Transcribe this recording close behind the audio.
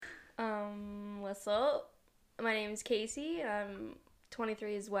What's up? My name is Casey. I'm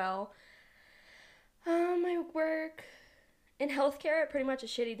 23 as well. I work in healthcare at pretty much a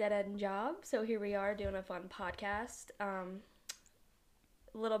shitty dead end job. So here we are doing a fun podcast. A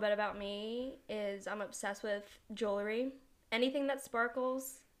little bit about me is I'm obsessed with jewelry. Anything that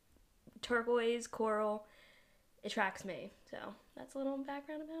sparkles, turquoise, coral, attracts me. So that's a little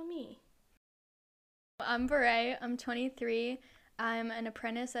background about me. I'm Beret. I'm 23. I'm an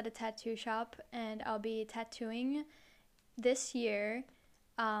apprentice at a tattoo shop, and I'll be tattooing this year.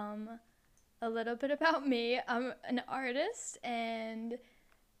 A little bit about me. I'm an artist, and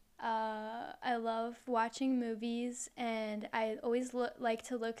I love watching movies, and I always like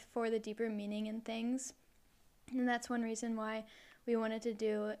to look for the deeper meaning in things. And that's one reason why we wanted to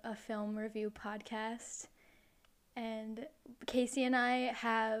do a film review podcast. And Casey and I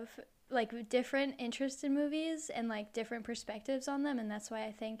have like different interests in movies and like different perspectives on them, and that's why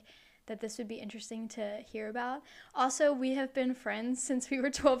I think that this would be interesting to hear about. Also, we have been friends since we were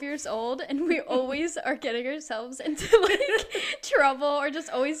 12 years old, and we always are getting ourselves into like trouble or just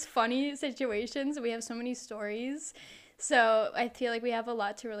always funny situations. We have so many stories. So I feel like we have a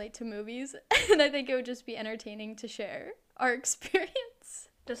lot to relate to movies, and I think it would just be entertaining to share our experience.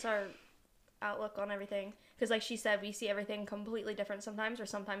 Just our outlook on everything. Because like she said, we see everything completely different sometimes, or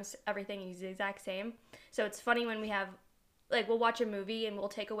sometimes everything is the exact same. So it's funny when we have, like, we'll watch a movie and we'll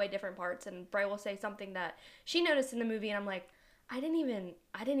take away different parts, and Bray will say something that she noticed in the movie, and I'm like, I didn't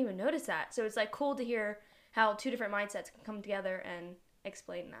even notice that. So it's like cool to hear how two different mindsets can come together and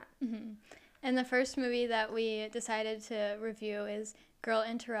explain that. Mm-hmm. And the first movie that we decided to review is Girl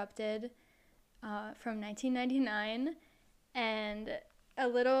Interrupted from 1999. And a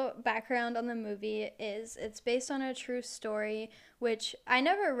little background on the movie is it's based on a true story, which I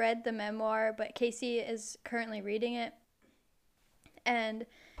never read the memoir, but Casey is currently reading it. And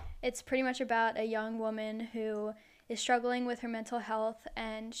it's pretty much about a young woman who is struggling with her mental health,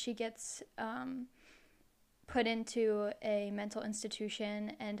 and she gets put into a mental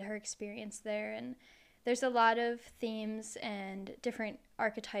institution and her experience there. And there's a lot of themes and different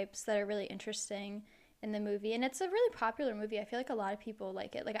archetypes that are really interesting in the movie, and it's a really popular movie. I feel like a lot of people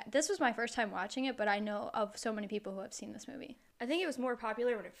like it. Like, this was my first time watching it, but I know of so many people who have seen this movie. I think it was more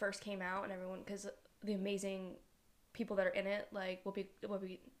popular when it first came out, and everyone, because the amazing people that are in it, like Whoopi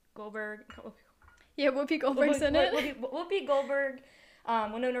Goldberg. Yeah, Whoopi Goldberg's in it. Whoopi Goldberg,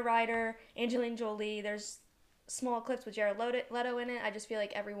 Winona Ryder, Angelina Jolie. There's small clips with Jared Leto in it. I just feel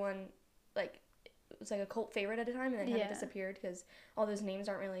like everyone, like, it was like a cult favorite at a time, and then kind of disappeared because all those names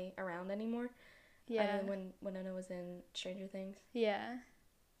aren't really around anymore. Yeah. When Winona was in Stranger Things. Yeah.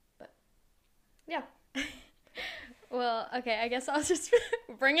 But, yeah. Well, okay, I guess I'll just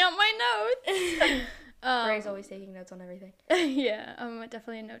bring out my notes. Ray's always taking notes on everything. Yeah, I'm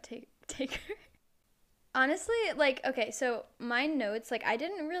definitely a note taker. Honestly, like, okay, so my notes, like, I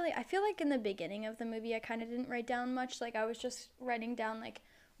feel like in the beginning of the movie, I kind of didn't write down much. Like, I was just writing down, like,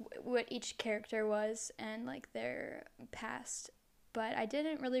 what each character was and, like, their past. But I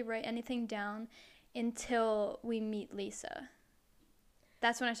didn't really write anything down until we meet Lisa.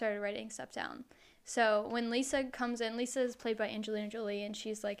 That's when I started writing stuff down. So when Lisa comes in, Lisa is played by Angelina Jolie, and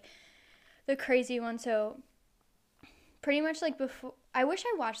she's, like, the crazy one. So pretty much, like, before, I wish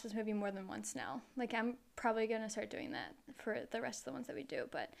I watched this movie more than once now. Like, I'm probably going to start doing that for the rest of the ones that we do.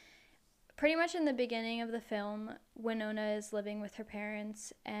 But pretty much in the beginning of the film, Winona is living with her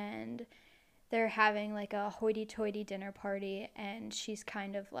parents, and they're having, like, a hoity-toity dinner party, and she's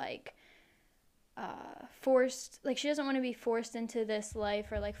kind of, like, forced, like, she doesn't want to be forced into this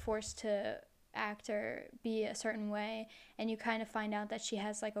life, or, like, forced to act or be a certain way, and you kind of find out that she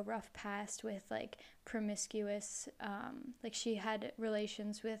has, like, a rough past with, like, promiscuous, like, she had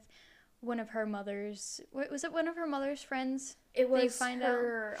relations with one of her mother's, was it one of her mother's friends? It was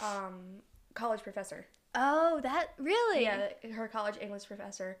her college professor. Oh, that, really? Yeah, her college English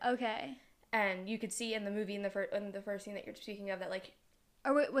professor. Okay. And you could see in the movie, in the first scene that you're speaking of, that, like...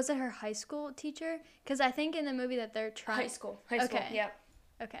 Or wait, was it her high school teacher? Because I think in the movie that they're trying... High school, yeah.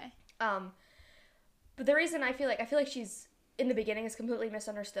 Okay. But the reason I feel like she's, in the beginning, is completely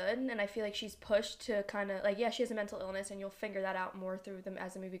misunderstood, and I feel like she's pushed to kind of, like, yeah, she has a mental illness, and you'll figure that out more through them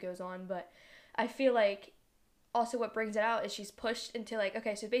as the movie goes on, but I feel like also what brings it out is she's pushed into, like,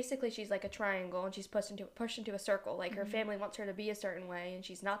 okay, so basically she's like a triangle, and she's pushed into a circle. Like, her family wants her to be a certain way, and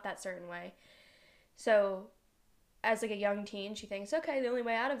she's not that certain way. So as, like, a young teen, she thinks, okay, the only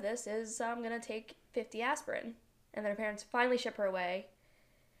way out of this is I'm gonna take 50 aspirin. And then her parents finally ship her away.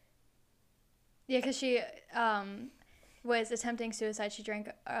 Yeah, because she was attempting suicide. She drank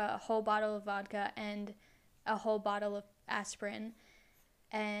a whole bottle of vodka and a whole bottle of aspirin.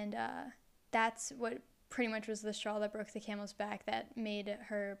 And that's what pretty much was the straw that broke the camel's back that made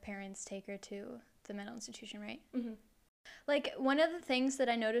her parents take her to the mental institution, right? Mm-hmm. Like, one of the things that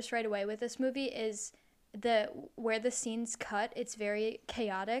I noticed right away with this movie is where the scenes cut, it's very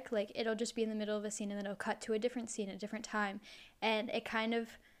chaotic. Like, it'll just be in the middle of a scene and then it'll cut to a different scene at a different time. And it kind of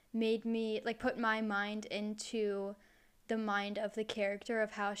made me, like, put my mind into the mind of the character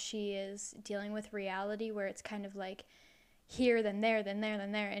of how she is dealing with reality, where it's kind of like here, then there, then there,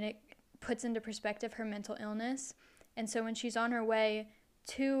 then there. And it puts into perspective her mental illness. And so when she's on her way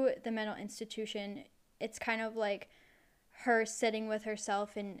to the mental institution, it's kind of like her sitting with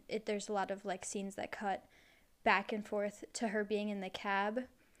herself, and there's a lot of like scenes that cut back and forth to her being in the cab.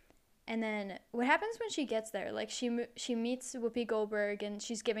 And then what happens when she gets there? Like, she meets Whoopi Goldberg and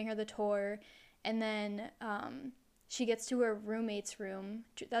she's giving her the tour, and then she gets to her roommate's room.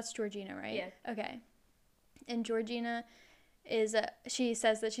 That's Georgina, right? Yeah. Okay. And Georgina is she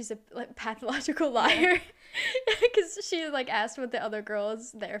says that she's a like pathological liar because she like asked what the other girl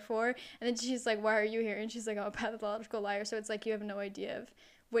is there for, and then she's like, why are you here? And she's like, I'm a pathological liar. So it's like you have no idea of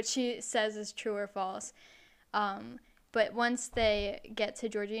what she says is true or false. But once they get to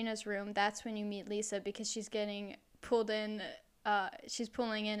Georgina's room, that's when you meet Lisa, because she's getting pulled in. She's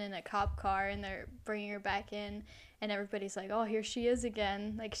pulling in a cop car, and they're bringing her back in, and everybody's like, oh, here she is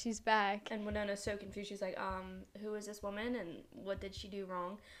again, like, she's back. And Winona's so confused. She's like, who is this woman and what did she do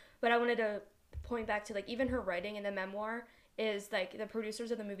wrong? But I wanted to point back to, like, even her writing in the memoir is, like, the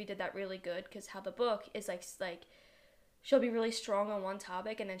producers of the movie did that really good, because how the book is, like, she'll be really strong on one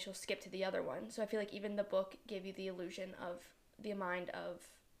topic and then she'll skip to the other one. So I feel like even the book gave you the illusion of the mind of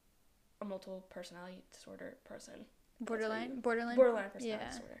a multiple personality disorder person. Borderline personality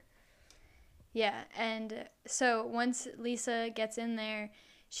disorder. Yeah, and so once Lisa gets in there,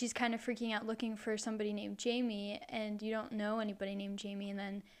 she's kind of freaking out looking for somebody named Jamie, and you don't know anybody named Jamie, and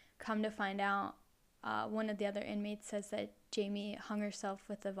then come to find out, one of the other inmates says that Jamie hung herself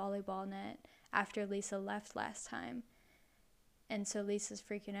with a volleyball net after Lisa left last time. And so Lisa's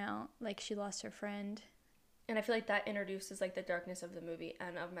freaking out, like she lost her friend. And I feel like that introduces, like, the darkness of the movie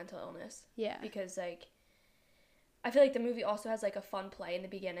and of mental illness. Yeah. Because, like, I feel like the movie also has, like, a fun play in the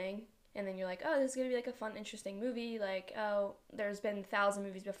beginning. And then you're like, oh, this is going to be, like, a fun, interesting movie. Like, oh, there's been 1,000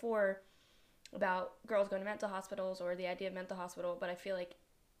 movies before about girls going to mental hospitals or the idea of mental hospital. But I feel like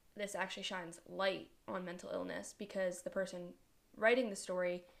this actually shines light on mental illness, because the person writing the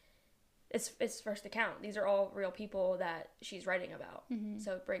story, it's first account. These are all real people that she's writing about. Mm-hmm.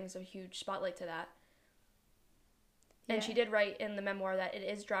 So it brings a huge spotlight to that. Yeah. And she did write in the memoir that it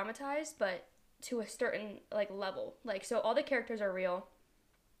is dramatized, but to a certain, like, level. Like, so all the characters are real.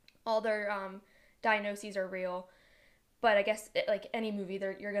 All their diagnoses are real. But I guess, like any movie,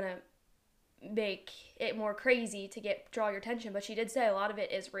 you're going to make it more crazy to draw your attention. But she did say a lot of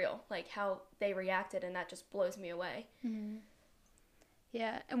it is real, like how they reacted, and that just blows me away. Mm-hmm.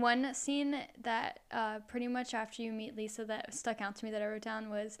 Yeah, and one scene that pretty much after you meet Lisa that stuck out to me that I wrote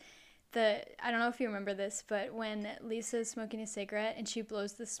down was I don't know if you remember this, but when Lisa's smoking a cigarette and she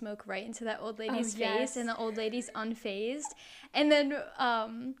blows the smoke right into that old lady's face, and the old lady's unfazed, and then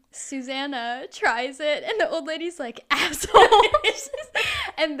Susanna tries it and the old lady's like, asshole.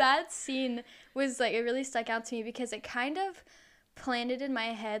 And that scene was like, it really stuck out to me because it kind of planted in my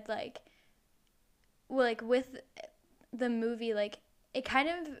head like with the movie, like it kind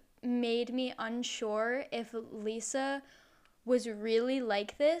of made me unsure if Lisa was really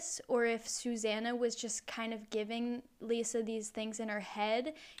like this that Susanna was just kind of giving Lisa these things in her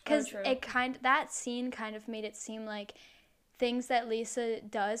head, because that scene kind of made it seem like things that Lisa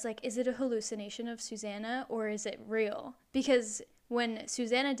does, like, is it a hallucination of Susanna or is it real? Because when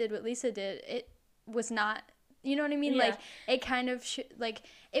Susanna did what Lisa did, it was not, you know what I mean? Yeah. Like, it kind of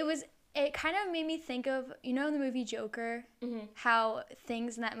it kind of made me think of, you know, in the movie Joker, mm-hmm. how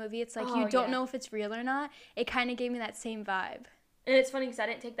things in that movie, it's like you don't know if it's real or not. It kind of gave me that same vibe. And it's funny because I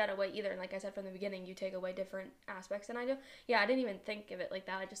didn't take that away either. And like I said from the beginning, you take away different aspects than I do. Yeah, I didn't even think of it like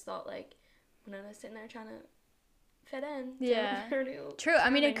that. I just thought, like, when I was sitting there trying to fit in. Yeah. True. I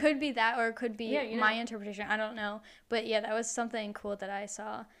mean, it could be that, or it could be my interpretation. I don't know. But yeah, that was something cool that I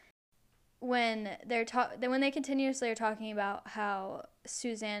saw. When when they continuously are talking about how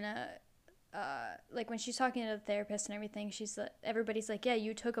Susanna, like when she's talking to the therapist and everything, everybody's like, yeah,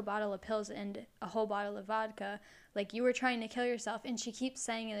 you took a bottle of pills and a whole bottle of vodka, like you were trying to kill yourself. And she keeps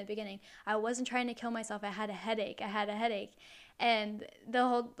saying in the beginning, I wasn't trying to kill myself, I had a headache. And the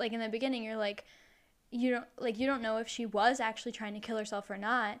whole, like, in the beginning, you're like, you don't know if she was actually trying to kill herself or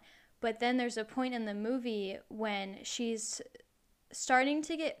not. But then there's a point in the movie when she's starting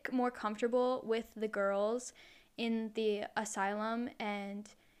to get more comfortable with the girls in the asylum, and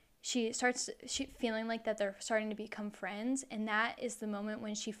she feeling like that they're starting to become friends, and that is the moment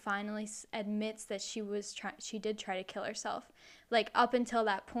when she finally admits that she did try to kill herself. Like, up until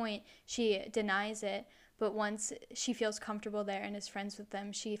that point, she denies it, but once she feels comfortable there and is friends with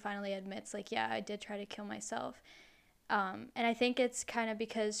them, she finally admits, like, yeah, I did try to kill myself. And I think it's kind of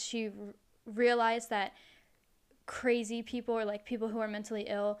because she realized that crazy people, or like people who are mentally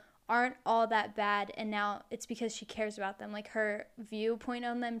ill, aren't all that bad, and now it's because she cares about them. Like, her viewpoint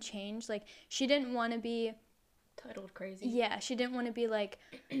on them changed. Like, she didn't want to be titled crazy. Yeah, she didn't want to be like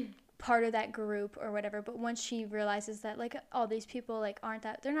part of that group or whatever, but once she realizes that like all these people like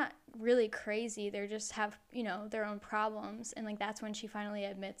they're not really crazy, they're just have, you know, their own problems, and like that's when she finally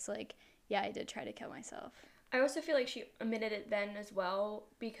admits, like, yeah, I did try to kill myself. I also feel like she admitted it then as well,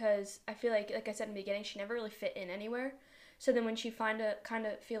 because I feel like I said in the beginning, she never really fit in anywhere. So then when she kind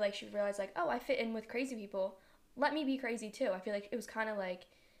of feel like she realized, like, oh, I fit in with crazy people, let me be crazy too. I feel like it was kind of like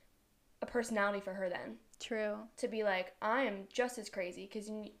a personality for her then. True. To be like, I am just as crazy, because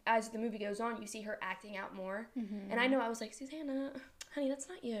as the movie goes on, you see her acting out more. Mm-hmm. And I know I was like, Susanna, honey, that's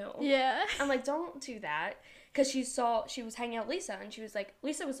not you. Yeah. I'm like, don't do that. Because she was hanging out with Lisa, and she was like,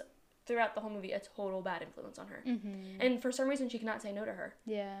 Lisa was throughout the whole movie a total bad influence on her. Mm-hmm. And for some reason, she could not say no to her.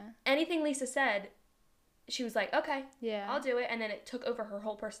 Yeah. Anything Lisa said, she was like, okay, yeah, I'll do it. And then it took over her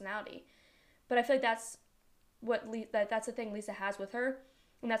whole personality. But I feel like that's that's the thing Lisa has with her.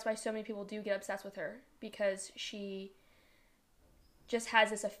 And that's why so many people do get obsessed with her, because she just has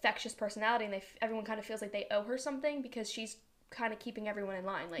this infectious personality, and everyone kind of feels like they owe her something, because she's kind of keeping everyone in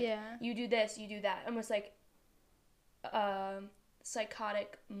line. Like, yeah, you do this, you do that. Almost like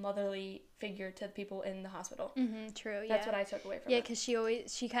psychotic motherly figure to the people in the hospital. Mm-hmm, true. That's what I took away from it. Yeah, because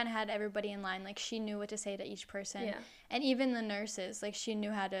she kind of had everybody in line. Like, she knew what to say to each person. Yeah. And even the nurses, like, she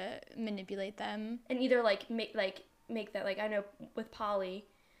knew how to manipulate them. And either make that, like, I know with Polly,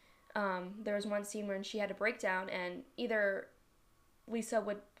 there was one scene when she had a breakdown, and either Lisa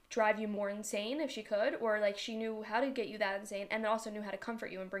would drive you more insane if she could, or like she knew how to get you that insane, and also knew how to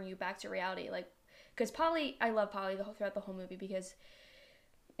comfort you and bring you back to reality. Like, because Polly, I love Polly throughout the whole movie, because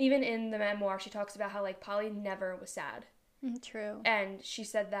even in the memoir, she talks about how, like, Polly never was sad. True. And she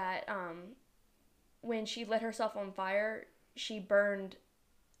said that when she lit herself on fire, she burned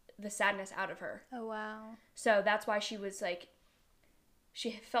the sadness out of her. Oh, wow. So that's why she was, like,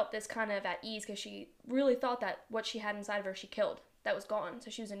 she felt this kind of at ease, because she really thought that what she had inside of her, she killed. That was gone.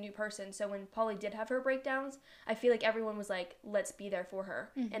 So she was a new person. So when Polly did have her breakdowns, I feel like everyone was like, let's be there for her,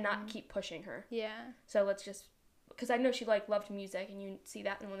 mm-hmm, and not keep pushing her. Yeah. So let's just, because I know she like loved music, and you see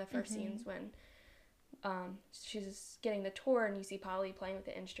that in one of the first, mm-hmm, scenes when she's getting the tour, and you see Polly playing with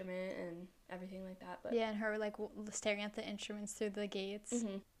the instrument and everything like that. But yeah, and her like staring at the instruments through the gates.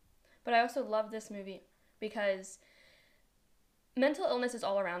 Mm-hmm. But I also love this movie because mental illness is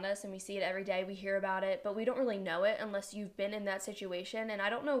all around us, and we see it every day. We hear about it, but we don't really know it unless you've been in that situation. And I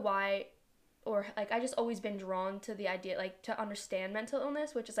don't know why, or like I just always been drawn to the idea, like, to understand mental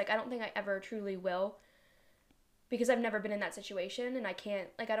illness, which is like I don't think I ever truly will, because I've never been in that situation, and I can't,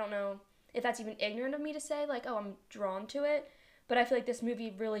 like, I don't know if that's even ignorant of me to say, like, oh, I'm drawn to it. But I feel like this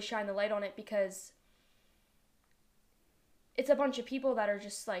movie really shined the light on it, because it's a bunch of people that are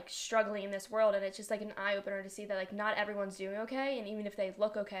just, like, struggling in this world, and it's just, like, an eye-opener to see that, like, not everyone's doing okay, and even if they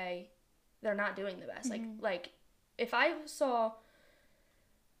look okay, they're not doing the best. Mm-hmm. Like, if I saw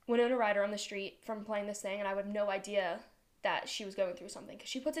Winona Ryder on the street from playing this thing, and I would have no idea that she was going through something, because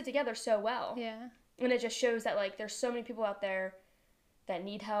she puts it together so well. Yeah. And it just shows that, like, there's so many people out there that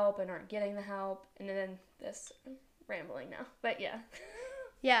need help and aren't getting the help, and then this rambling now, but yeah.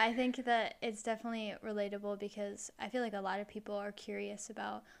 Yeah, I think that it's definitely relatable, because I feel like a lot of people are curious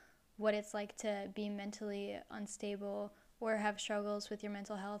about what it's like to be mentally unstable or have struggles with your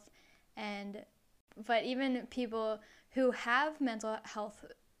mental health. But even people who have mental health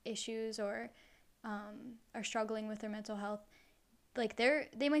issues or are struggling with their mental health, like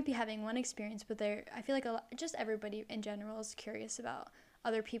they might be having one experience, but I feel like just everybody in general is curious about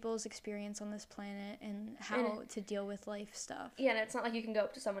other people's experience on this planet and how to deal with life stuff. Yeah, and it's not like you can go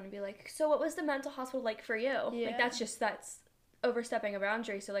up to someone and be like, so what was the mental hospital like for you? Yeah. Like, that's overstepping a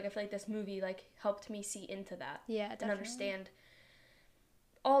boundary. So, like, I feel like this movie, like, helped me see into that. Yeah, definitely. And understand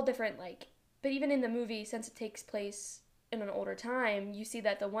all different, like, but even in the movie, since it takes place in an older time, you see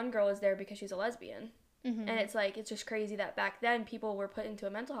that the one girl is there because she's a lesbian. Mm-hmm. And it's, like, it's just crazy that back then people were put into a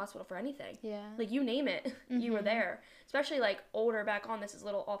mental hospital for anything. Yeah. Like, you name it, mm-hmm, you were there. Especially, like, older back on, this is a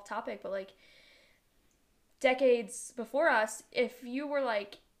little off topic, but, like, decades before us, if you were,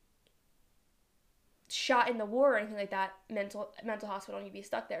 like, shot in the war or anything like that, mental hospital, and you'd be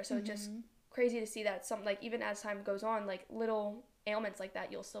stuck there. So, mm-hmm, it just crazy to see that some, like, even as time goes on, like, little ailments like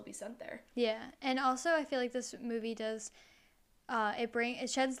that, you'll still be sent there. Yeah, and also I feel like this movie does, it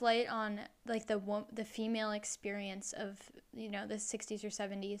sheds light on, like, the female experience of, the 60s or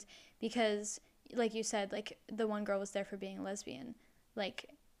 70s, because, like you said, like, the one girl was there for being a lesbian. Like,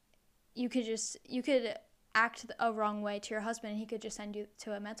 you could act a wrong way to your husband and he could just send you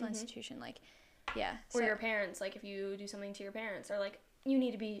to a mental institution. Like, yeah. Or your parents, like, if you do something to your parents, or, like, you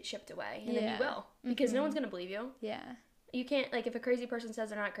need to be shipped away, and then you will, because no one's gonna believe you. Yeah. You can't, like, if a crazy person says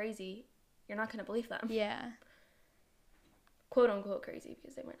they're not crazy, you're not gonna believe them. Yeah. Quote unquote crazy,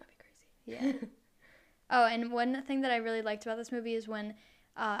 because they might not be crazy. Yeah. Oh, and one thing that I really liked about this movie is when,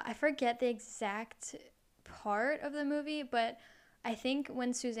 I forget the exact part of the movie, but I think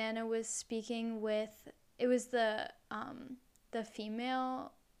when Susanna was speaking with, it was the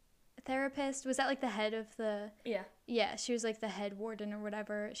female therapist. Was that, like, the head of the... Yeah. Yeah, she was, like, the head warden or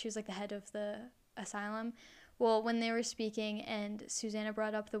whatever. She was, like, the head of the asylum. Well, when they were speaking and Susanna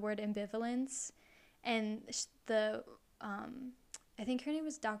brought up the word ambivalence, and I think her name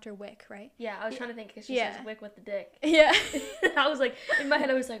was Dr. Wick, right? Yeah, I was trying to think, because she says Wick with the dick. Yeah. I was like, in my head,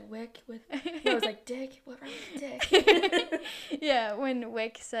 I was like, Wick with... I was like, dick? What wrong with dick? Yeah, when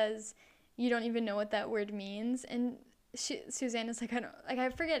Wick says, you don't even know what that word means, and Susanna's like, I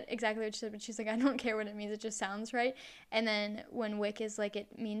forget exactly what she said, but she's like, I don't care what it means, it just sounds right. And then when Wick is like,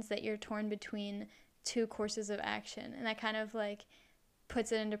 it means that you're torn between two courses of action, and that kind of, like,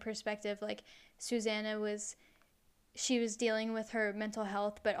 puts it into perspective. Like, Susanna was dealing with her mental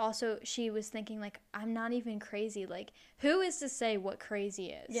health, but also she was thinking, like, I'm not even crazy. Like, who is to say what crazy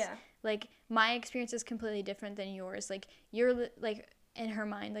is? Yeah. Like, my experience is completely different than yours. Like, you're, like, in her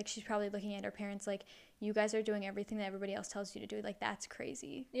mind, like, she's probably looking at her parents like, you guys are doing everything that everybody else tells you to do. Like, that's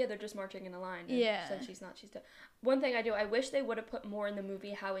crazy. Yeah, they're just marching in a line. Yeah. So she's not. She's one thing I wish they would have put more in the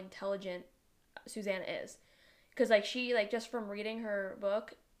movie how intelligent Susanna is. Because, like, she, like, just from reading her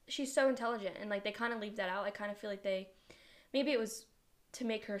book, she's so intelligent. And, like, they kind of leave that out. I kind of feel like maybe it was to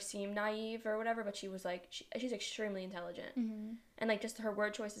make her seem naive or whatever, but she was, like, she's extremely intelligent. Mm-hmm. And, like, just her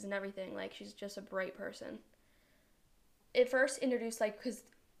word choices and everything, like, she's just a bright person. It first introduced, like, because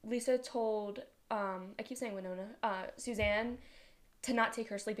Lisa told, I keep saying Winona, Suzanne, to not take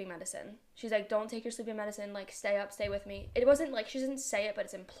her sleeping medicine. She's like, don't take your sleeping medicine, like, stay up, stay with me. It wasn't, like, she doesn't say it, but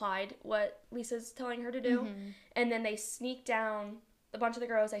it's implied what Lisa's telling her to do. Mm-hmm. And then they sneak down, a bunch of the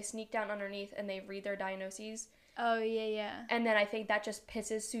girls, they sneak down underneath and they read their diagnoses. Oh, yeah, yeah. And then I think that just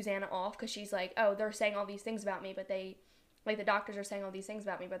pisses Susanna off, because she's like, oh, they're saying all these things about me, but they, like, the doctors are saying all these things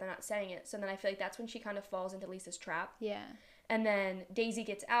about me, but they're not saying it. So then I feel like that's when she kind of falls into Lisa's trap. Yeah. And then Daisy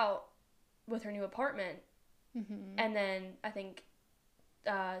gets out with her new apartment. Mm-hmm. And then I think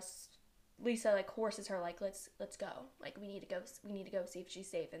Lisa, like, coerces her, like, let's go, like, we need to go see if she's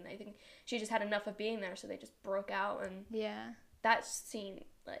safe. And I think she just had enough of being there, so they just broke out. And yeah, that scene,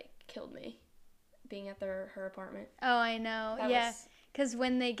 like, killed me, being at her apartment. Oh, I know. Because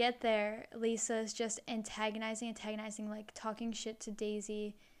when they get there, Lisa's just antagonizing, like, talking shit to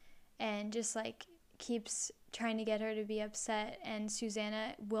Daisy, and just, like, keeps trying to get her to be upset, and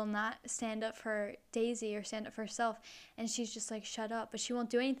Susanna will not stand up for Daisy or stand up for herself, and she's just like, shut up, but she won't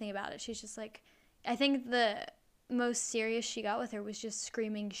do anything about it. She's just like, I think the most serious she got with her was just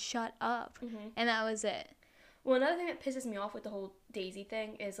screaming, shut up. Mm-hmm. And that was it. Well, another thing that pisses me off with the whole Daisy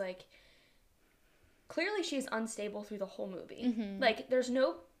thing is, like, clearly she's unstable through the whole movie. Mm-hmm. Like, there's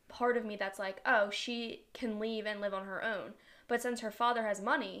no part of me that's like, oh, she can leave and live on her own. But since her father has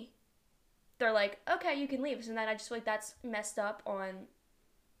money, they're like, okay, you can leave. So then I just feel like that's messed up on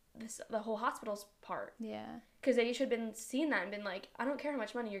the whole hospital's part. Yeah. Because they should have been seeing that and been like, I don't care how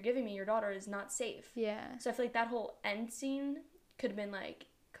much money you're giving me, your daughter is not safe. Yeah. So I feel like that whole end scene could have been, like,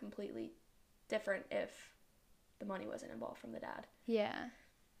 completely different if the money wasn't involved from the dad. Yeah.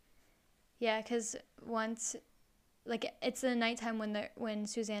 Yeah, because once, like, it's the nighttime when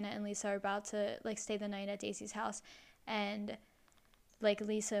Susanna and Lisa are about to, like, stay the night at Daisy's house, and, like,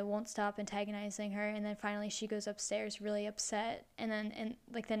 Lisa won't stop antagonizing her, and then finally she goes upstairs really upset, and then,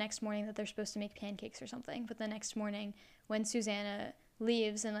 like, the next morning that they're supposed to make pancakes or something, but the next morning when Susanna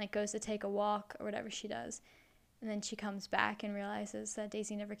leaves and, like, goes to take a walk or whatever she does, and then she comes back and realizes that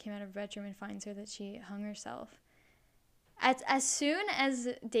Daisy never came out of her bedroom and finds her that she hung herself. As soon as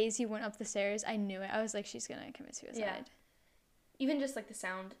Daisy went up the stairs, I knew it. I was like, she's gonna commit suicide. Yeah. Even just, like, the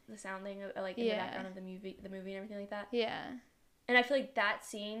sounding of, like, in the background of the movie and everything like that. Yeah. And I feel like that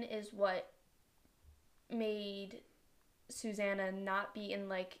scene is what made Susanna not be in,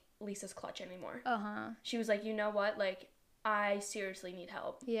 like, Lisa's clutch anymore. Uh-huh. She was like, you know what? Like, I seriously need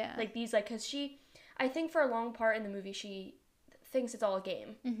help. Yeah. Like, these, like, because I think for a long part in the movie, she thinks it's all a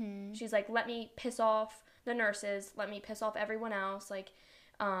game. Mm-hmm. She's like, let me piss off the nurses, let me piss off everyone else, like,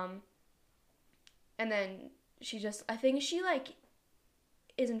 and then she just, I think she, like,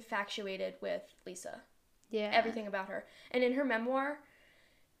 is infatuated with Lisa. Yeah. Everything about her. And in her memoir,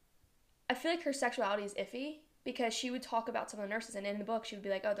 I feel like her sexuality is iffy because she would talk about some of the nurses, and in the book she would be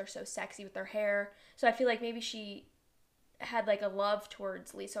like, oh, they're so sexy with their hair. So I feel like maybe she had like a love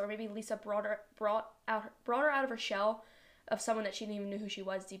towards Lisa, or maybe Lisa brought her out of her shell of someone that she didn't even know who she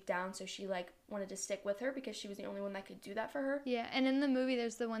was deep down, so she like wanted to stick with her because she was the only one that could do that for her. Yeah, and in the movie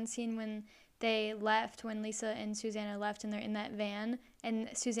there's the one scene when they left, when Lisa and Susanna left and they're in that van and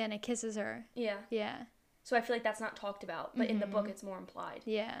Susanna kisses her. Yeah. Yeah. So I feel like that's not talked about, but in the book it's more implied.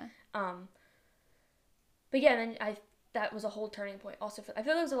 Yeah. But yeah, and then that was a whole turning point. Also, I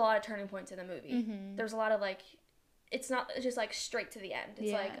feel there was a lot of turning points in the movie. Mm-hmm. There was a lot of like, it's not just like straight to the end.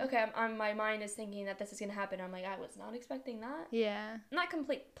 It's like, okay, my mind is thinking that this is gonna happen. I'm like, I was not expecting that. Yeah. Not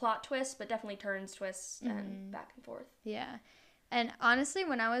complete plot twists, but definitely turns, twists, and back and forth. Yeah. And honestly,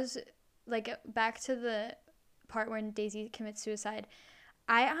 when I was like back to the part when Daisy commits suicide,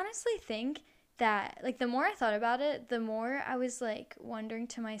 I honestly think that like the more I thought about it, the more I was like wondering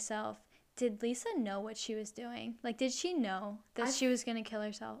to myself, did Lisa know what she was doing? Like, did she know that she was going to kill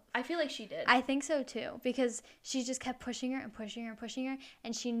herself? I feel like she did. I think so, too, because she just kept pushing her and pushing her and pushing her,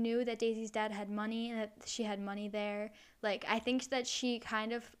 and she knew that Daisy's dad had money and that she had money there. Like, I think that she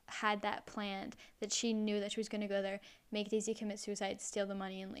kind of had that planned, that she knew that she was going to go there, make Daisy commit suicide, steal the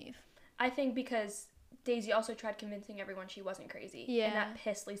money, and leave. I think because Daisy also tried convincing everyone she wasn't crazy. Yeah. And that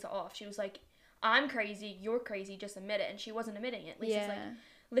pissed Lisa off. She was like, I'm crazy, you're crazy, just admit it. And she wasn't admitting it. Lisa's like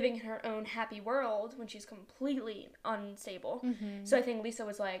living in her own happy world when she's completely unstable. Mm-hmm. So I think Lisa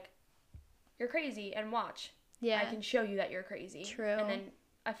was like, you're crazy, and watch. Yeah. I can show you that you're crazy. True. And then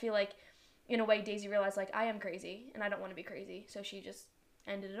I feel like, in a way, Daisy realized, like, I am crazy, and I don't want to be crazy. So she just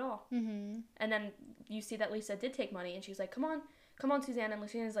ended it all. Mm-hmm. And then you see that Lisa did take money, and she's like, come on, Susanna. And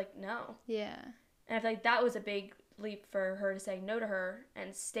Luciana's like, no. Yeah. And I feel like that was a big leap for her to say no to her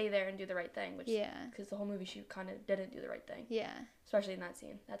and stay there and do the right thing. Which, because the whole movie she kind of didn't do the right thing. Yeah. Especially in that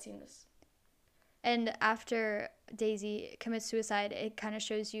scene. That scene was... And after Daisy commits suicide, it kind of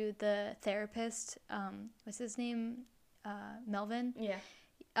shows you the therapist, what's his name? Melvin?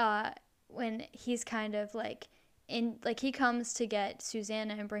 Yeah. When he's kind of like, he comes to get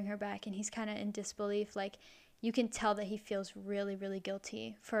Susanna and bring her back, and he's kind of in disbelief. Like, you can tell that he feels really, really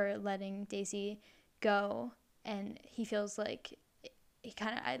guilty for letting Daisy go, and he feels like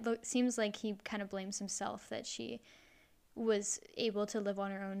seems like he kind of blames himself that she was able to live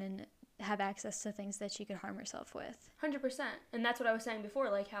on her own and have access to things that she could harm herself with. 100%. And that's what I was saying before,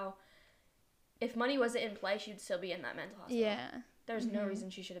 like how if money wasn't in play, she'd still be in that mental hospital. Yeah. There's no reason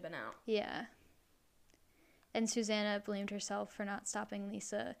she should have been out. Yeah. And Susanna blamed herself for not stopping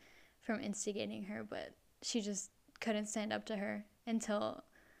Lisa from instigating her, but she just couldn't stand up to her until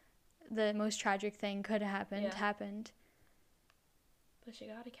the most tragic thing could have happened. But she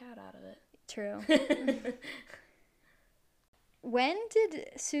got a cat out of it. True. When did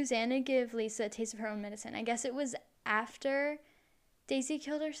Susanna give Lisa a taste of her own medicine? I guess it was after Daisy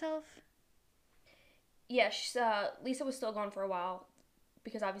killed herself? Yeah, Lisa was still gone for a while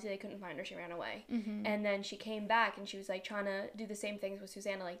because obviously they couldn't find her. She ran away. Mm-hmm. And then she came back and she was like trying to do the same things with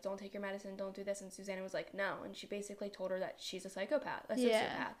Susanna, like don't take your medicine, don't do this. And Susanna was like, no. And she basically told her that she's a sociopath.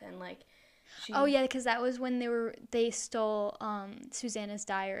 And like... Oh, yeah, because that was when they stole Susanna's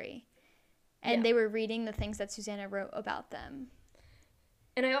diary. And they were reading the things that Susanna wrote about them.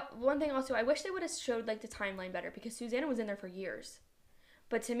 And one thing also, I wish they would have showed, like, the timeline better, because Susanna was in there for years.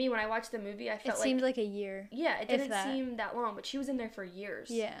 But to me, when I watched the movie, I felt like... It seemed like a year. Yeah, it didn't seem that long, but she was in there for years.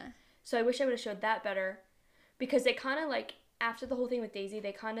 Yeah. So I wish I would have showed that better, because they kind of, like, after the whole thing with Daisy,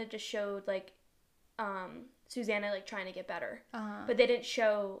 they kind of just showed, like, Susanna, like, trying to get better. Uh-huh. But they didn't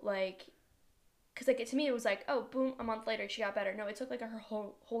show, like... Because, like, to me, it was like, oh, boom, a month later, she got better. No, it took, like, her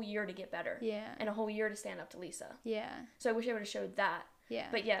whole year to get better. Yeah. And a whole year to stand up to Lisa. Yeah. So I wish I would have showed that. Yeah.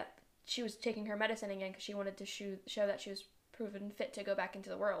 But, yeah, she was taking her medicine again because she wanted to show that she was proven fit to go back into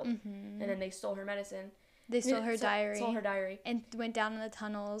the world. Mm-hmm. And then they stole her medicine. They stole her diary. Stole her diary. And went down in the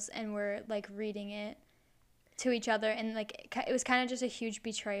tunnels and were, like, reading it to each other. And, like, it was kind of just a huge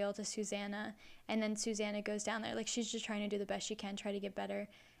betrayal to Susanna. And then Susanna goes down there. Like, she's just trying to do the best she can, try to get better.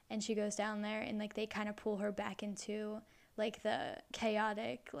 And she goes down there, and, like, they kind of pull her back into, like, the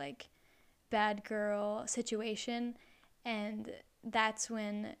chaotic, like, bad girl situation. And that's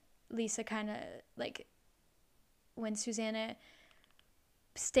when Lisa kind of, like, when Susanna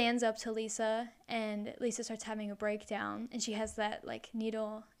stands up to Lisa, and Lisa starts having a breakdown, and she has that like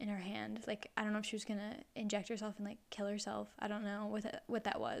needle in her hand. Like, I don't know if she was gonna inject herself and like kill herself. I don't know what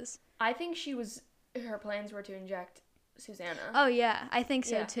that was. I think her plans were to inject Susanna. Oh yeah, I think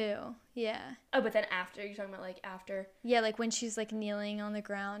so too. Yeah. Oh, but then after, you're talking about like after. Yeah, like when she's like kneeling on the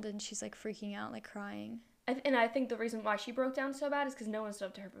ground and she's like freaking out, like crying. And I think the reason why she broke down so bad is because no one stood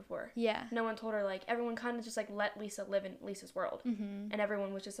up to her before. Yeah. No one told her, like, everyone kind of just, like, let Lisa live in Lisa's world. Mm-hmm. And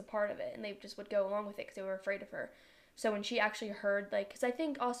everyone was just a part of it. And they just would go along with it because they were afraid of her. So when she actually heard, like, because I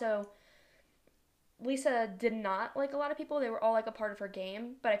think also Lisa did not like a lot of people. They were all, like, a part of her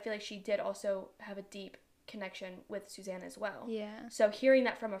game. But I feel like she did also have a deep connection with Susanna as well. Yeah. So hearing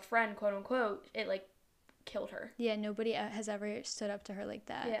that from a friend, quote unquote, it, like, killed her. Yeah, nobody has ever stood up to her like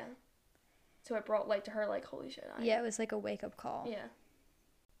that. Yeah. So it brought light to her, like, holy shit. Yeah, it was like a wake-up call. Yeah.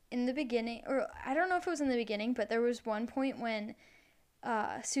 In the beginning, or I don't know if it was in the beginning, but there was one point when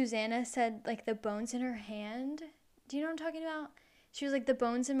Susanna said, like, the bones in her hand. Do you know what I'm talking about? She was like, the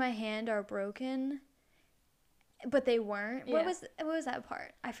bones in my hand are broken, but they weren't. Yeah. What was that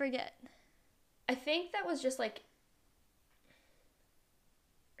part? I forget. I think that was just, like,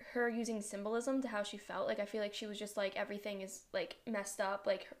 her using symbolism to how she felt. Like, I feel like she was just like, everything is like messed up,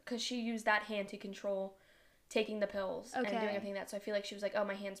 like, because she used that hand to control taking the pills and doing everything that. So I feel like she was like, oh,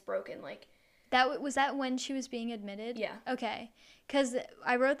 my hand's broken. Like, that was that when she was being admitted? Yeah. Okay, because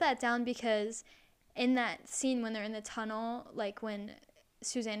I wrote that down because in that scene when they're in the tunnel, like when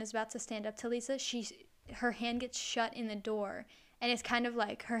Susanna's about to stand up to Lisa, her hand gets shut in the door, and it's kind of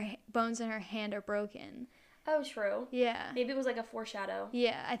like her bones in her hand are broken. Oh, true. Yeah. Maybe it was like a foreshadow.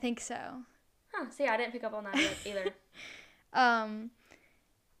 Yeah, I think so. Huh. See, I didn't pick up on that either.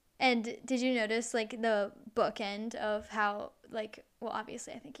 And did you notice, like, the bookend of how, like, well,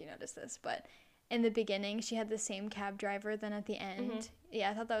 obviously I think you noticed this, but in the beginning she had the same cab driver, then at the end. Mm-hmm.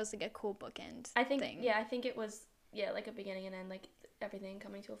 Yeah, I thought that was, like, a cool bookend thing. Yeah, I think it was, like a beginning and end, like, everything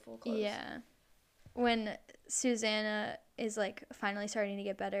coming to a full close. Yeah. When Susanna is, like, finally starting to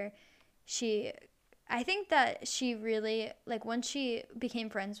get better, I think that she really, like, once she became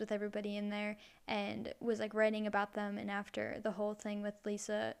friends with everybody in there and was, like, writing about them, and after the whole thing with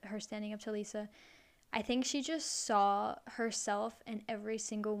Lisa, her standing up to Lisa, I think she just saw herself in every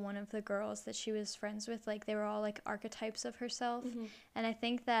single one of the girls that she was friends with. Like, they were all, like, archetypes of herself. Mm-hmm. And I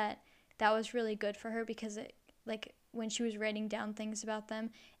think that was really good for her because it, like, when she was writing down things about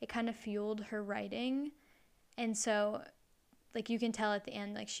them, it kind of fueled her writing. And so, like, you can tell at the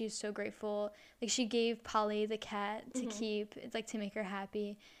end, like, she's so grateful. Like, she gave Polly the cat to keep, like, to make her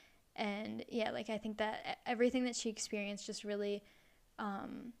happy. And, yeah, like, I think that everything that she experienced just really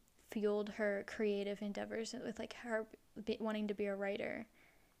fueled her creative endeavors with, like, her wanting to be a writer.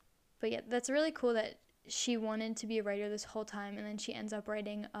 But, yeah, that's really cool that she wanted to be a writer this whole time, and then she ends up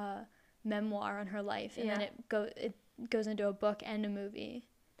writing a memoir on her life, and then it goes into a book and a movie.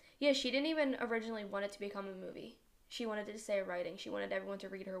 Yeah, she didn't even originally want it to become a movie. She wanted it to stay writing. She wanted everyone to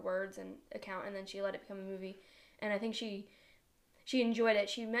read her words and account, and then she let it become a movie. And I think she enjoyed it.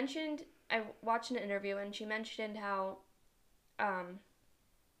 She mentioned, I watched an interview, and she mentioned how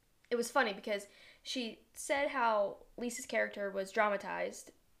it was funny because she said how Lisa's character was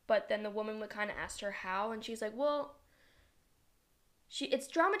dramatized, but then the woman would kind of ask her how, and she's like, well, it's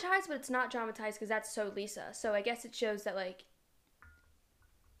dramatized, but it's not dramatized because that's so Lisa. So I guess it shows that, like,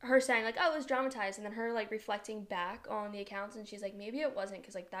 her saying, like, oh, it was dramatized, and then her, like, reflecting back on the accounts, and she's like, maybe it wasn't,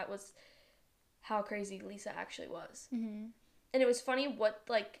 because, like, that was how crazy Lisa actually was. Mm-hmm. And it was funny what,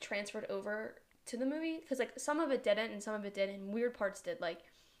 like, transferred over to the movie, because, like, some of it didn't, and some of it did, and weird parts did, like,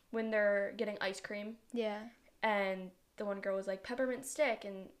 when they're getting ice cream. Yeah. And the one girl was like, peppermint stick,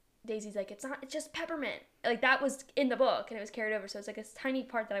 and Daisy's like, it's just peppermint. Like, that was in the book, and it was carried over, so it's, like, a tiny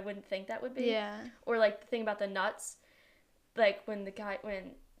part that I wouldn't think that would be. Yeah. Or, like, the thing about the nuts, like, when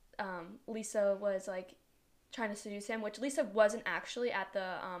Lisa was, like, trying to seduce him, which Lisa wasn't actually at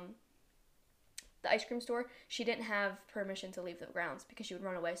the ice cream store. She didn't have permission to leave the grounds because she would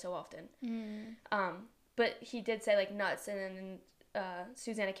run away so often. Mm. But he did say, like, nuts, and then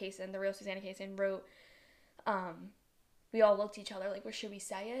Susanna Kaysen, the real Susanna Kaysen, wrote, we all looked at each other like, well, should we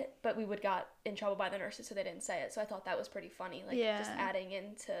say it? But we would got in trouble by the nurses, so they didn't say it. So I thought that was pretty funny, like, just adding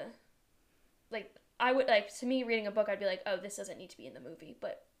into, like, I would, like, to me, reading a book, I'd be like, oh, this doesn't need to be in the movie.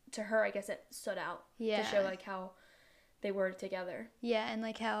 But to her, I guess it stood out to show, like, how they were together. Yeah, and,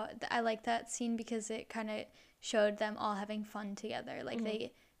 like, how I like that scene because it kind of showed them all having fun together.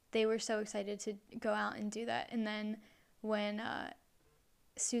 Like, they were so excited to go out and do that. And then when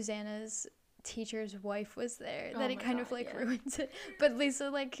Susanna's teacher's wife was there, that it kind of, like, ruins it. But Lisa,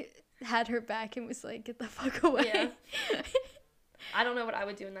 like, had her back and was like, get the fuck away. Yeah. I don't know what I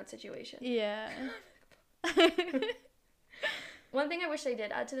would do in that situation. Yeah. One thing I wish they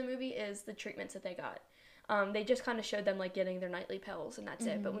did add to the movie is the treatments that they got. They just kind of showed them, like, getting their nightly pills, and that's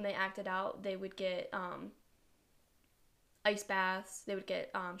it. But when they acted out, they would get ice baths. They would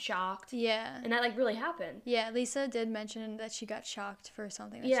get shocked. Yeah. And that, like, really happened. Yeah, Lisa did mention that she got shocked for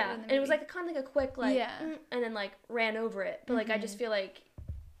something that she did in the movie. And it was, like, kind of like a quick, like, Yeah. And then, like, ran over it. But, like, I just feel like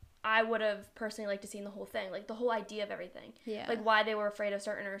I would have personally liked to see the whole thing. Like, the whole idea of everything. Yeah. Like, why they were afraid of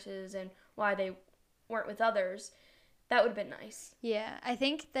certain nurses and why they weren't with others. That would have been nice. Yeah, I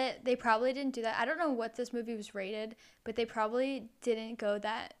think that they probably didn't do that. I don't know what this movie was rated, but they probably didn't go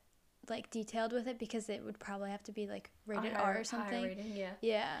that, like, detailed with it because it would probably have to be, like, rated R or something. Higher rating, yeah.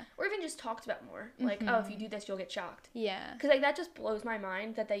 Yeah. Or even just talked about more. Like, oh, if you do this, you'll get shocked. Yeah. Because, like, that just blows my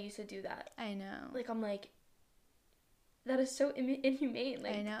mind that they used to do that. I know. Like, I'm like, that is so inhumane.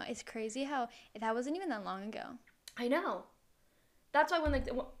 Like, I know. It's crazy how that wasn't even that long ago. I know. That's why when, like,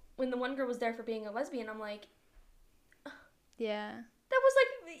 when the one girl was there for being a lesbian, I'm like, yeah. that was,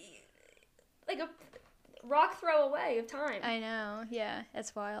 like a rock throw away of time. I know. Yeah,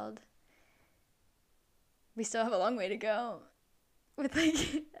 it's wild. We still have a long way to go with,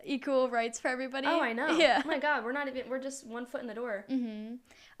 like, equal rights for everybody. Oh, I know. Yeah. Oh my God, we're just one foot in the door. Mm-hmm.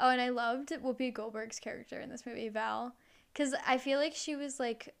 Oh, and I loved Whoopi Goldberg's character in this movie, Val. Because I feel like she was,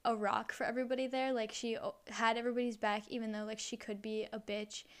 like, a rock for everybody there. Like, she had everybody's back, even though, like, she could be a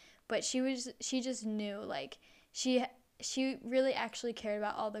bitch. But she just knew, like, she really actually cared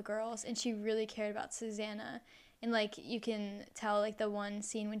about all the girls, and she really cared about Susanna. And, like, you can tell, like, the one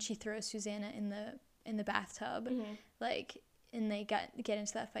scene when she throws Susanna in the bathtub, like, and they get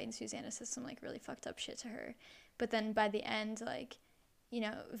into that fight, and Susanna says some, like, really fucked up shit to her. But then by the end, like, you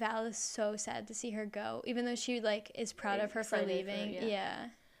know, Val is so sad to see her go, even though she, like, is proud of her for leaving. Yeah.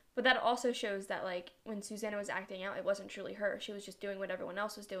 But that also shows that, like, when Susanna was acting out, it wasn't truly her. She was just doing what everyone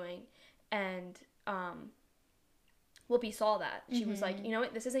else was doing. And Whoopi saw that. She was like, you know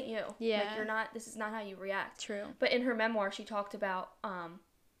what, this isn't you. Yeah. Like, this is not how you react. True. But in her memoir, she talked about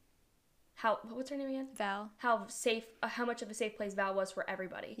what's her name again? Val. How much of a safe place Val was for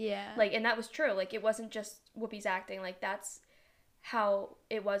everybody. Yeah. Like, and that was true. Like, it wasn't just Whoopi's acting. Like, that's how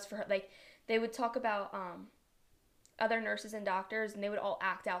it was for her. Like, they would talk about other nurses and doctors, and they would all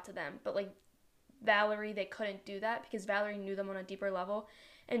act out to them. But, like, Valerie, they couldn't do that because Valerie knew them on a deeper level.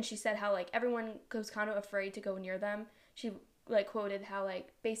 And she said how, like, everyone was kind of afraid to go near them. She, like, quoted how, like,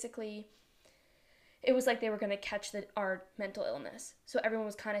 basically it was like they were going to catch our mental illness. So everyone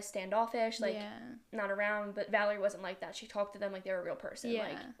was kind of standoffish, like, not around. But Valerie wasn't like that. She talked to them like they were a real person. Yeah.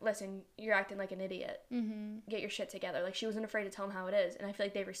 Like, listen, you're acting like an idiot. Mm-hmm. Get your shit together. Like, she wasn't afraid to tell them how it is. And I feel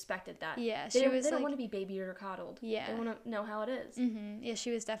like they respected that. Yeah, they don't want to be babied or coddled. Yeah. They want to know how it is. Mm-hmm. Yeah, she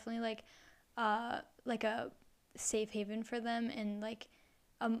was definitely, like a safe haven for them, and, like,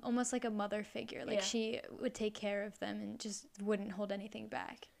 almost like a mother figure. Like, she would take care of them and just wouldn't hold anything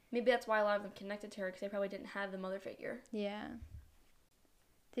back. Maybe that's why a lot of them connected to her, because they probably didn't have the mother figure. Yeah.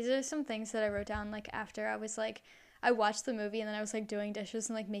 These are some things that I wrote down, like, after I was, like, I watched the movie, and then I was, like, doing dishes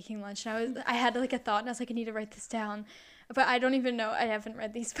and, like, making lunch, and I had, like, a thought, and I was like, I need to write this down. But I don't even know. I haven't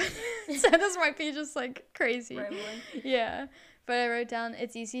read these, but so this might be just, like, crazy. Rambling. Yeah. But I wrote down,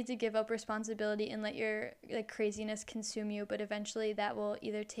 it's easy to give up responsibility and let your, like, craziness consume you, but eventually that will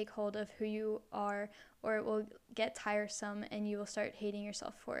either take hold of who you are, or it will get tiresome and you will start hating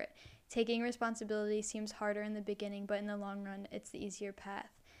yourself for it. Taking responsibility seems harder in the beginning, but in the long run, it's the easier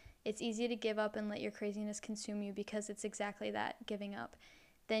path. It's easy to give up and let your craziness consume you because it's exactly that, giving up.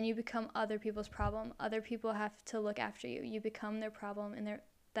 Then you become other people's problem. Other people have to look after you. You become their problem, and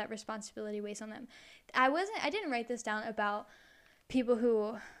that responsibility weighs on them. I didn't write this down about people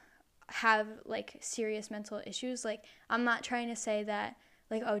who have, like, serious mental issues. Like, I'm not trying to say that,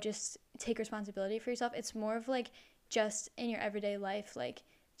 like, oh, just take responsibility for yourself. It's more of, like, just in your everyday life, like,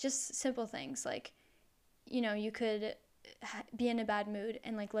 just simple things. Like, you know, you could be in a bad mood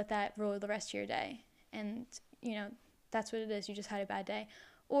and, like, let that rule the rest of your day. And, you know, that's what it is. You just had a bad day.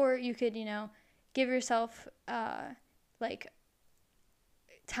 Or you could, you know, give yourself, like,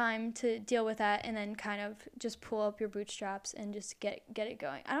 time to deal with that, and then kind of just pull up your bootstraps and just get it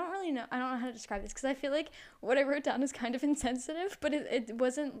going. I don't know how to describe this, because I feel like what I wrote down is kind of insensitive, but it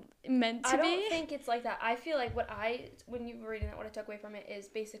wasn't meant to be. I don't think it's like that. I feel like when you were reading that, what I took away from it is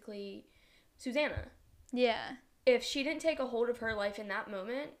basically Susanna. Yeah. If she didn't take a hold of her life in that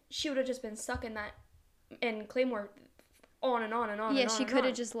moment, she would have just been stuck in that, and Claymore on and on and on. Yeah, and on she and could on.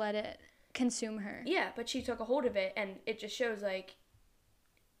 have just let it consume her. Yeah, but she took a hold of it, and it just shows, like,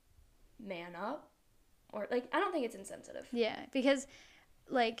 man up. Or, like, I don't think it's insensitive. Yeah, because,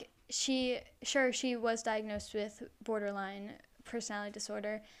 like, she was diagnosed with borderline, personality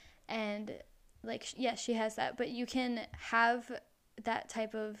disorder, and like yes, she has that, but you can have that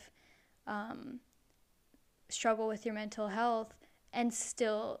type of struggle with your mental health and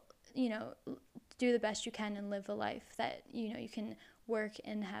still, do the best you can and live a life that you can work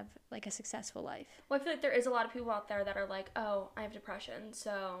and have like a successful life. Well, I feel like there is a lot of people out there that are like, oh, I have depression,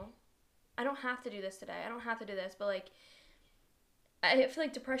 so I don't have to do this today. I don't have to do this. But, like, I feel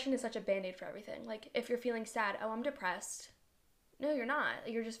like depression is such a Band-Aid for everything. Like, if you're feeling sad, oh, I'm depressed. No, you're not.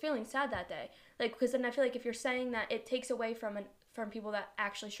 You're just feeling sad that day. Like, because then I feel like if you're saying that, it takes away from people that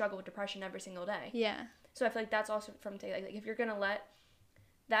actually struggle with depression every single day. Yeah. So I feel like that's also from like if you're going to let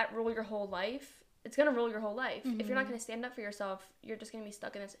that rule your whole life, it's going to rule your whole life. If you're not going to stand up for yourself, you're just going to be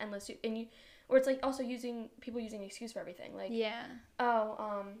stuck in this endless or it's like also using excuse for everything. Like, yeah.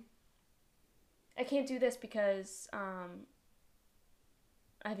 Oh, I can't do this because I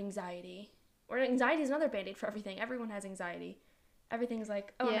have anxiety. Or anxiety is another Band-Aid for everything. Everyone has anxiety. Everything's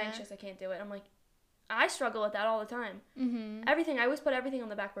like, oh, I'm anxious, I can't do it. I'm like, I struggle with that all the time. Mm-hmm. I always put everything on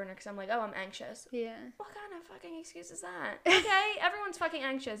the back burner because I'm like, oh, I'm anxious. Yeah. What kind of fucking excuse is that? Okay, everyone's fucking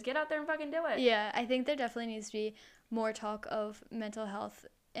anxious. Get out there and fucking do it. Yeah, I think there definitely needs to be more talk of mental health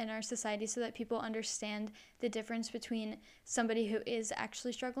in our society so that people understand the difference between somebody who is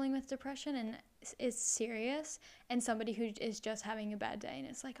actually struggling with depression and is serious and somebody who is just having a bad day and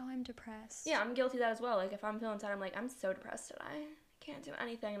it's like, oh, I'm depressed. Yeah, I'm guilty of that as well. Like, if I'm feeling sad, I'm like, I'm so depressed today. Can't do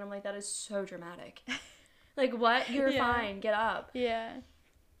anything. And I'm like, that is so dramatic. Like, what? You're fine. Get up. Yeah.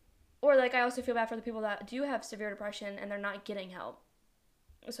 Or, like, I also feel bad for the people that do have severe depression and they're not getting help.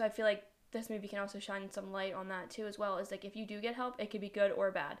 So I feel like this movie can also shine some light on that, too, as well. Is, like, if you do get help, it could be good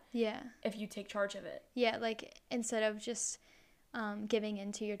or bad. Yeah. If you take charge of it. Yeah, like, instead of just giving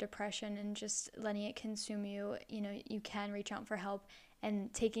into your depression and just letting it consume you, you can reach out for help.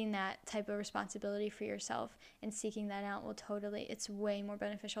 And taking that type of responsibility for yourself and seeking that out it's way more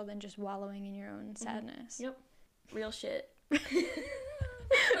beneficial than just wallowing in your own sadness. Yep. Real shit.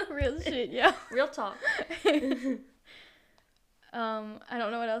 Real shit, yeah. Real talk. I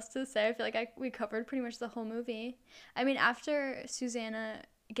don't know what else to say. I feel like we covered pretty much the whole movie. I mean, after Susanna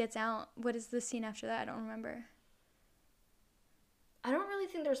gets out, what is the scene after that? I don't remember. I don't really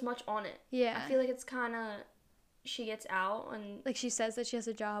think there's much on it. Yeah. I feel like it's kind of... She gets out and... Like, she says that she has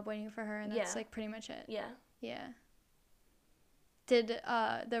a job waiting for her, and that's, like, pretty much it. Yeah. Yeah. Did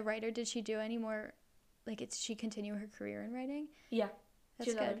the writer, did she do any more... Like, did she continue her career in writing? Yeah.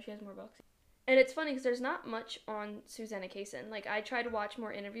 That's good. She has more books. And it's funny because there's not much on Susanna Kaysen. Like, I tried to watch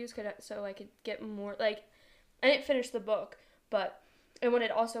more interviews so I could get more... Like, I didn't finish the book, but I wanted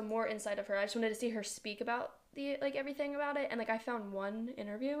also more insight of her. I just wanted to see her speak about everything about it. And, like, I found one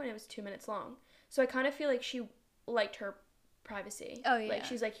interview, and it was 2 minutes long. So I kind of feel like she... liked her privacy. Oh, yeah. Like,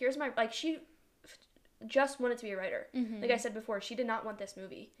 she's like, here's my... Like, she just wanted to be a writer. Mm-hmm. Like I said before, she did not want this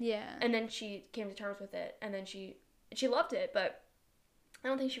movie. Yeah. And then she came to terms with it, and then she loved it, but I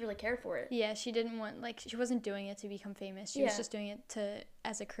don't think she really cared for it. Yeah, she didn't want... Like, she wasn't doing it to become famous. She was just doing it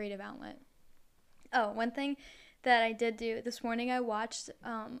as a creative outlet. Oh, one thing that I did do... This morning I watched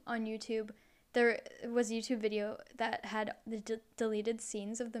on YouTube... There was a YouTube video that had the deleted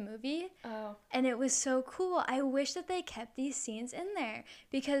scenes of the movie. Oh. And it was so cool. I wish that they kept these scenes in there.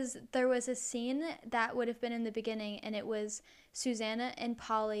 Because there was a scene that would have been in the beginning. And it was Susanna and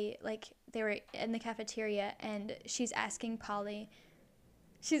Polly. Like, they were in the cafeteria. And she's asking Polly...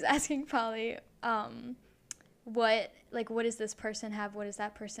 what does this person have? What does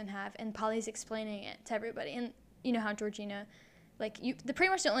that person have? And Polly's explaining it to everybody. And you know how Georgina... Like, pretty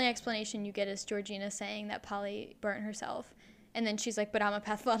much the only explanation you get is Georgina saying that Polly burnt herself. And then she's like, but I'm a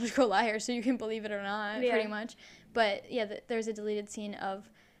pathological liar, so you can believe it or not, pretty much. But, yeah, there's a deleted scene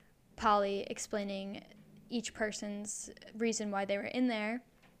of Polly explaining each person's reason why they were in there.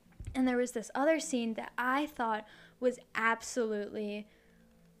 And there was this other scene that I thought was absolutely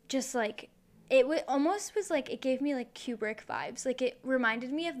just, like, almost was, like, it gave me, like, Kubrick vibes. Like, it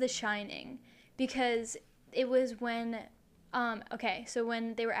reminded me of The Shining because it was when... so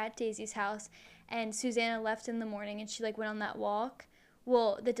when they were at Daisy's house and Susanna left in the morning and she, like, went on that walk,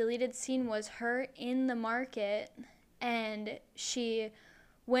 well, the deleted scene was her in the market and she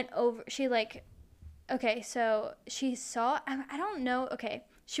went over, she, like, so she saw, I don't know,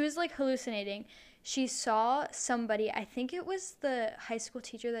 she was, like, hallucinating. She saw somebody, I think it was the high school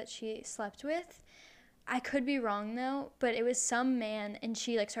teacher that she slept with. I could be wrong, though, but it was some man, and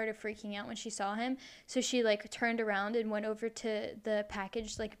she, like, started freaking out when she saw him. So she, like, turned around and went over to the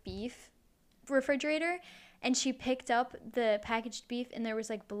packaged, like, beef refrigerator, and she picked up the packaged beef and there was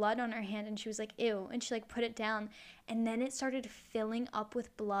like blood on her hand and she was like, ew, and she like put it down and then it started filling up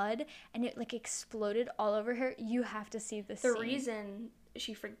with blood and it like exploded all over her. You have to see this The scene. reason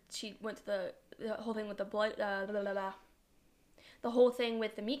she went to the whole thing with the blood, blah, blah, blah. The whole thing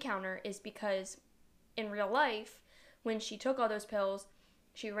with the meat counter is because in real life, when she took all those pills,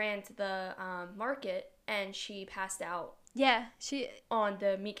 she ran to the market and she passed out. Yeah, she on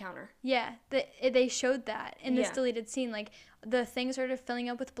the meat counter. Yeah, they showed that in this deleted scene. Like, the thing started filling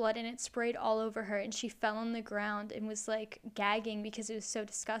up with blood and it sprayed all over her and she fell on the ground and was, like, gagging because it was so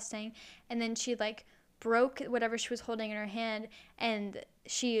disgusting. And then she, like, broke whatever she was holding in her hand and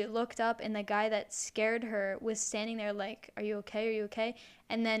she looked up and the guy that scared her was standing there like, are you okay? Are you okay?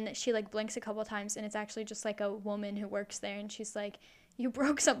 And then she, like, blinks a couple times and it's actually just, like, a woman who works there and she's like, you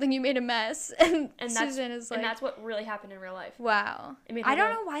broke something, you made a mess. And Susan is like... And that's what really happened in real life. Wow. I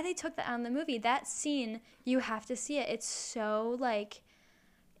don't know why they took that out in the movie. That scene, you have to see it. It's so, like...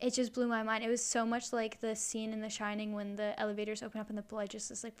 It just blew my mind. It was so much like the scene in The Shining when the elevators open up and the blood just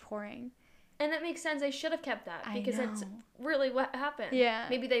is, like, pouring. And that makes sense. They should have kept that. Because I know. that's really what happened. Yeah.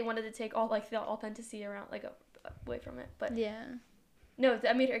 Maybe they wanted to take all, like, the authenticity around, like, away from it. But... Yeah. No,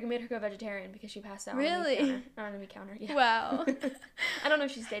 it made her go vegetarian because she passed out really? on the meat counter. Yeah. Wow. I don't know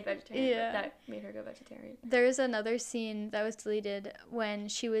if she stayed vegetarian, but that made her go vegetarian. There's another scene that was deleted when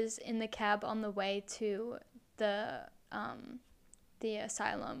she was in the cab on the way to the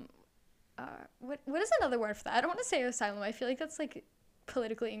asylum. What is another word for that? I don't want to say asylum. I feel like that's, like,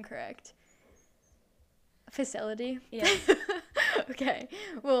 politically incorrect. Facility? Yeah. Okay.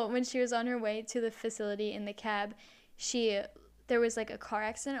 Well, when she was on her way to the facility in the cab, there was, like, a car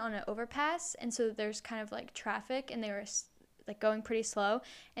accident on an overpass, and so there's kind of, like, traffic, and they were, like, going pretty slow,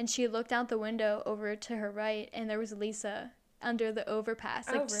 and she looked out the window over to her right, and there was Lisa under the overpass,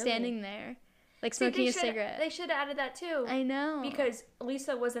 like, really? Standing there, like, smoking a cigarette. They should have added that, too. I know. Because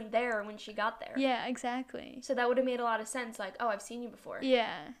Lisa wasn't there when she got there. Yeah, exactly. So that would have made a lot of sense, like, oh, I've seen you before.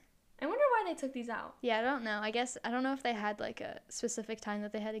 Yeah. I wonder why they took these out. Yeah, I don't know. I don't know if they had, like, a specific time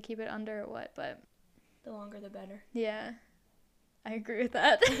that they had to keep it under or what, but... The longer the better. Yeah. I agree with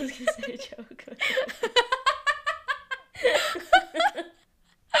that. I was gonna say a joke.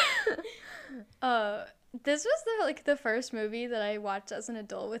 This was the first movie that I watched as an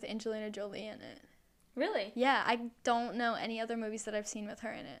adult with Angelina Jolie in it. Really? Yeah, I don't know any other movies that I've seen with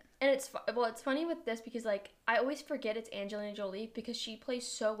her in it. And it's funny with this because, like, I always forget it's Angelina Jolie because she plays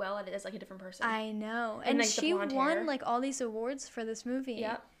so well at it as, like, a different person. I know. And like, she won hair. Like, all these awards for this movie.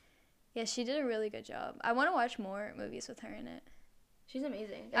 Yeah. Yeah, she did a really good job. I want to watch more movies with her in it. She's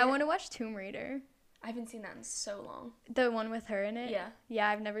amazing. I want to watch Tomb Raider. I haven't seen that in so long. The one with her in it? Yeah. Yeah,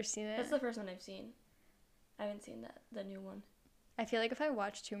 I've never seen it. That's the first one I've seen. I haven't seen the new one. I feel like if I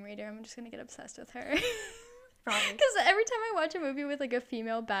watch Tomb Raider, I'm just going to get obsessed with her. Probably. Because every time I watch a movie with, like, a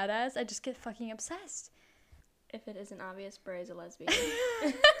female badass, I just get fucking obsessed. If it isn't obvious, Bray is a lesbian.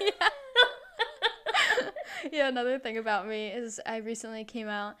 Yeah. Yeah, another thing about me is I recently came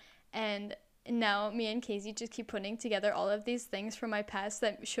out, and now me and Casey just keep putting together all of these things from my past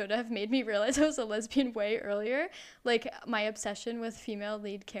that should have made me realize I was a lesbian way earlier. Like, my obsession with female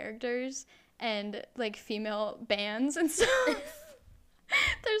lead characters and, like, female bands and stuff.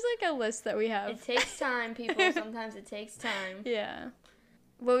 There's, like, a list that we have. It takes time, people. Sometimes it takes time. Yeah.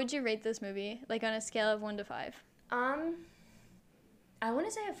 What would you rate this movie? Like, on a scale of 1 to 5? I want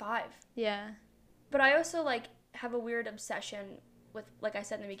to say a 5. Yeah. But I also, like, have a weird obsession with, like I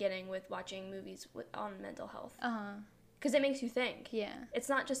said in the beginning, with watching movies on mental health. Uh-huh. Because it makes you think. Yeah. It's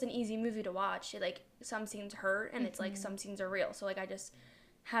not just an easy movie to watch. It, like, some scenes hurt, and it's, like, some scenes are real. So, like, I just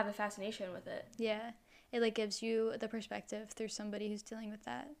have a fascination with it. Yeah. It, like, gives you the perspective through somebody who's dealing with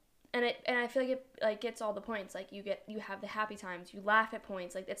that. And I feel like it, like, gets all the points. Like, you have the happy times. You laugh at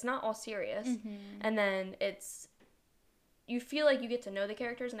points. Like, it's not all serious. Mm-hmm. And then you feel like you get to know the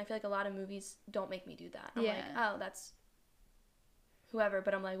characters, and I feel like a lot of movies don't make me do that. I'm like, oh, that's whoever.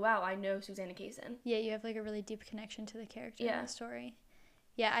 But I'm like, wow, I know Susanna Kaysen. Yeah, you have, like, a really deep connection to the character in the story.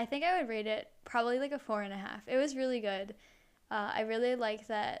 Yeah, I think I would rate it probably, like, a 4.5. It was really good. I really like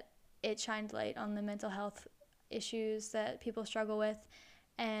that it shined light on the mental health issues that people struggle with,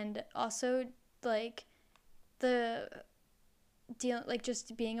 and also, like,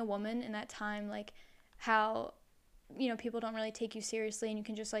 just being a woman in that time, like, how, you know, people don't really take you seriously and you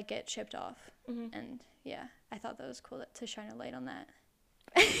can just, like, get shipped off. Mm-hmm. And yeah, I thought that was cool to shine a light on that.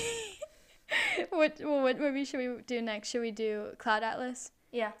 What movie should we do next? Should we do Cloud Atlas?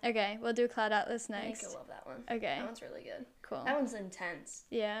 Yeah. Okay, we'll do Cloud Atlas next. I think you'll love that one. Okay. That one's really good. Cool. That one's intense.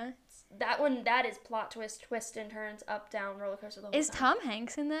 Yeah. that is plot twist and turns, up, down, roller coaster the whole Is time. Tom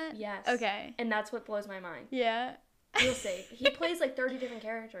Hanks in that? Yes. Okay. And that's what blows my mind. Yeah. You'll see. He plays like 30 different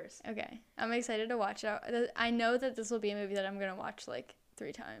characters. Okay. I'm excited to watch it. I know that this will be a movie that I'm going to watch like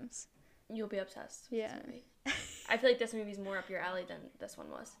 3 times. You'll be obsessed with Yeah. this movie. I feel like this movie's more up your alley than this one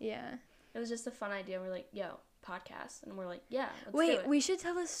was. Yeah. It It was just a fun idea. We're like, yo, podcast. And we're like, yeah, let's do Wait, it. we should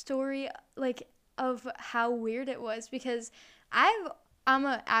tell a story like of how weird it was, because I'm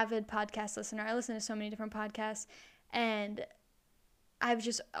an avid podcast listener. I listen to so many different podcasts, and I've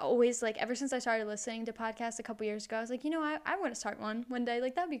just always, like, ever since I started listening to podcasts a couple years ago, I was like, I want to start one day.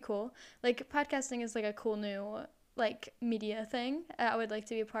 Like, that'd be cool. Like, podcasting is like a cool new like media thing I would like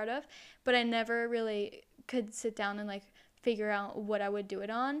to be a part of, but I never really could sit down and like figure out what I would do it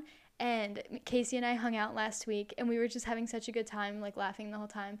on. And Casey and I hung out last week, and we were just having such a good time, like laughing the whole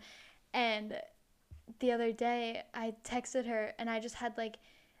time. And the other day I texted her, and I just had like,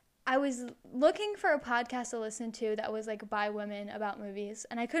 I was looking for a podcast to listen to that was like by women about movies,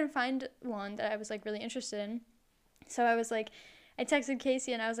 and I couldn't find one that I was like really interested in. So I was like, I texted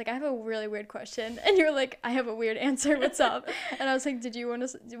Casey, and I was like, I have a really weird question. And you were like, I have a weird answer. What's up? And I was like,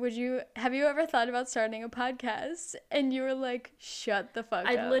 have you ever thought about starting a podcast? And you were like, shut the fuck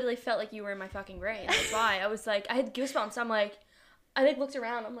up. I literally felt like you were in my fucking brain. That's why. I was like, I had goosebumps. I'm like, I like looked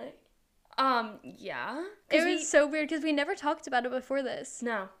around. I'm like, yeah. It was so weird because we never talked about it before this.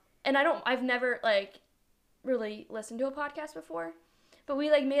 No. And I've never like really listened to a podcast before. But we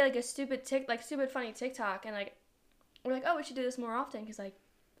like made like a stupid funny TikTok, and like, we're like, oh, we should do this more often, because like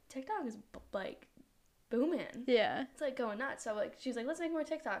TikTok is like booming. Yeah. It's like going nuts. So like she's like, let's make more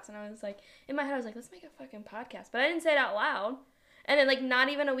TikToks, and I was like, in my head I was like, let's make a fucking podcast, but I didn't say it out loud. And then like not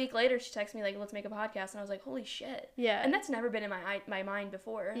even a week later she texted me like, let's make a podcast, and I was like, holy shit. Yeah. And that's never been in my mind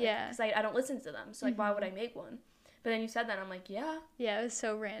before. Yeah. Because I don't listen to them, so like why would I make one? But then you said that, and I'm like, yeah. Yeah, it was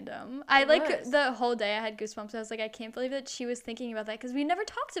so random. The whole day I had goosebumps. I was like, I can't believe that she was thinking about that, because we never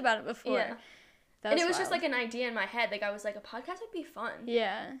talked about it before. Yeah. And it was just like an idea in my head. Like I was like, a podcast would be fun.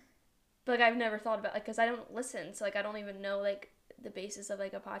 Yeah. But like I've never thought about, like, because I don't listen, so like I don't even know like the basis of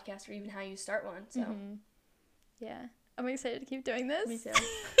like a podcast or even how you start one. So yeah, I'm excited to keep doing this. Me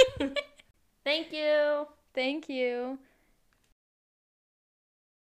too. Thank you. Thank you.